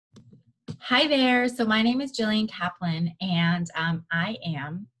Hi there. So my name is Jillian Kaplan, and I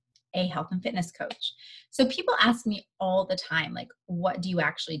am a health and fitness coach. So people ask me all the time, like, what do you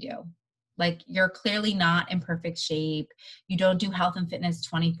actually do? Like, you're clearly not in perfect shape. You don't do health and fitness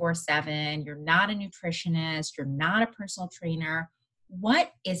 24/7. You're not a nutritionist. You're not a personal trainer.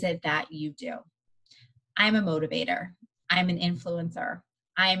 What is it that you do? I'm a motivator. I'm an influencer.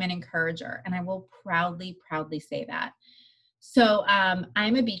 I am an encourager, and I will proudly, proudly say that.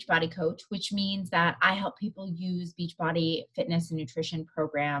 I'm a Beachbody coach, which means that I help people use Beachbody fitness and nutrition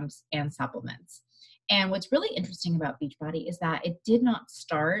programs and supplements. And what's really interesting about Beachbody is that it did not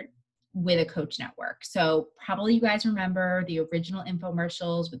start with a coach network. So probably you guys remember the original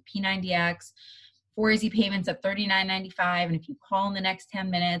infomercials with P90X, 4 easy payments of $39.95. And if you call in the next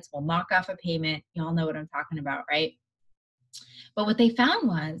 10 minutes, we'll knock off a payment. You all know what I'm talking about, right? But what they found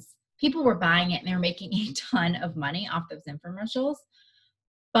was people were buying it and they were making a ton of money off those infomercials,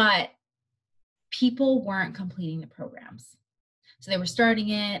 but people weren't completing the programs. So they were starting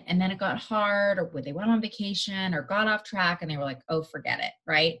it and then it got hard, or they went on vacation or got off track and they were like, oh, forget it,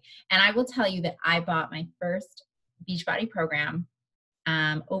 right? And I will tell you that I bought my first Beachbody program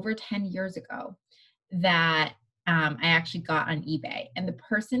over 10 years ago that I actually got on eBay. And the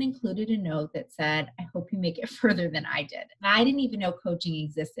person included a note that said, I hope you make it further than I did. And I didn't even know coaching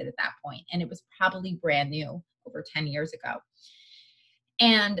existed at that point, and it was probably brand new over 10 years ago.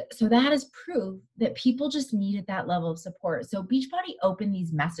 And so that is proof that people just needed that level of support. So Beachbody opened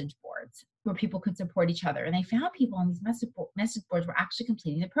these message boards where people could support each other. And they found people on these message boards were actually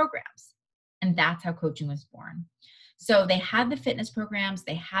completing the programs. And that's how coaching was born. So they had the fitness programs,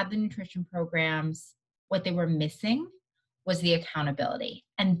 they had the nutrition programs. What they were missing was the accountability.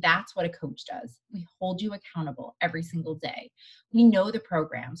 And that's what a coach does. We hold you accountable every single day. We know the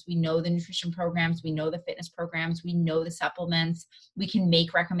programs, we know the nutrition programs, we know the fitness programs, we know the supplements. We can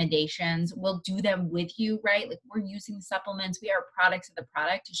make recommendations. We'll do them with you, right? Like, we're using the supplements. We are products of the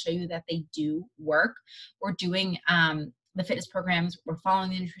product to show you that they do work. We're doing the fitness programs. We're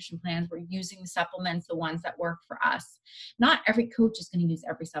following the nutrition plans. We're using the supplements, the ones that work for us. Not every coach is going to use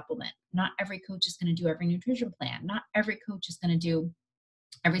every supplement. Not every coach is going to do every nutrition plan. Not every coach is going to do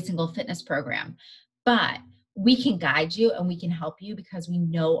every single fitness program. But we can guide you and we can help you because we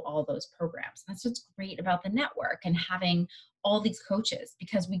know all those programs. That's what's great about the network and having all these coaches,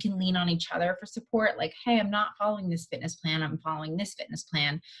 because we can lean on each other for support. Like, hey, I'm not following this fitness plan. I'm following this fitness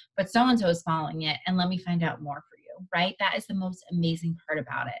plan, but so-and-so is following it. And let me find out more for you, right? That is the most amazing part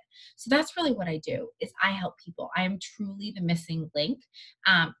about it. So that's really what I do, is I help people. I am truly the missing link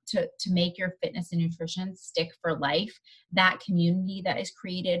to make your fitness and nutrition stick for life. That community that is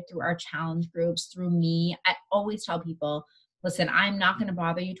created through our challenge groups, through me. I always tell people, listen, I'm not going to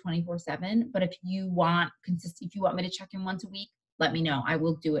bother you 24/7, but if you want me to check in once a week, let me know. I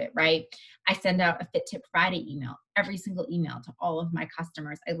will do it, right? I send out a Fit Tip Friday email, every single email to all of my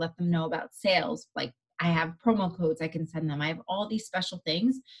customers. I let them know about sales. Like, I have promo codes I can send them. I have all these special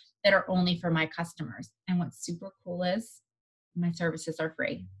things that are only for my customers. And what's super cool is my services are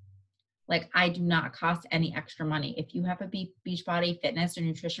free. Like, I do not cost any extra money. If you have a Beachbody fitness or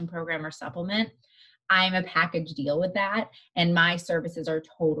nutrition program or supplement, I'm a package deal with that. And my services are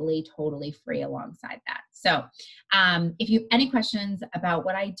totally, totally free alongside that. So if you have any questions about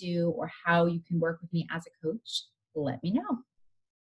what I do or how you can work with me as a coach, let me know.